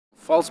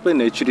False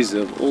Nature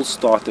Reserve all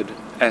started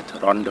at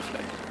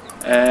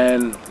Birdlife,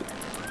 and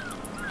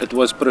it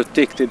was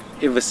protected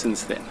ever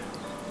since then.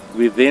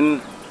 We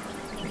then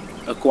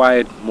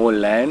acquired more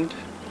land,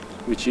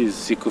 which is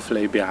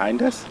Zeekoevlei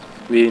behind us.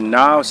 We're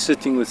now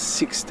sitting with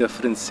 6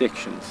 different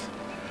sections: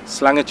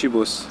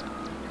 Slangetjiebos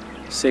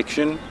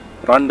section,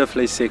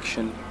 Birdlife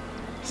section,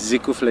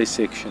 Zeekoevlei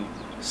section,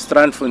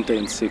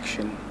 Strandfontein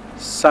section,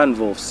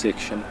 Sunwolf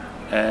section,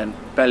 and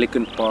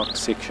Pelican Park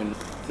section.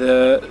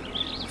 The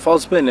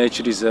False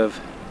Nature Reserve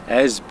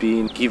has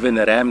been given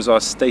a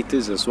RAMSAR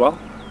status as well.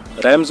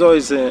 RAMSAR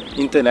is an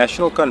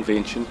international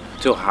convention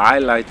to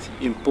highlight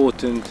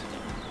important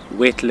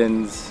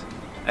wetlands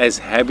as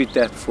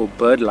habitat for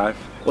bird life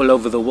all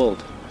over the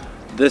world.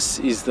 This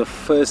is the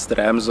first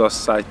RAMSAR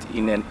site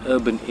in an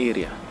urban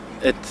area.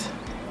 It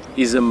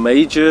is a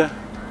major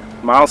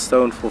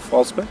milestone for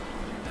False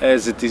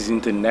as it is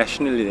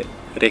internationally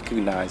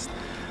recognized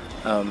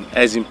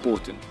as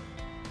important.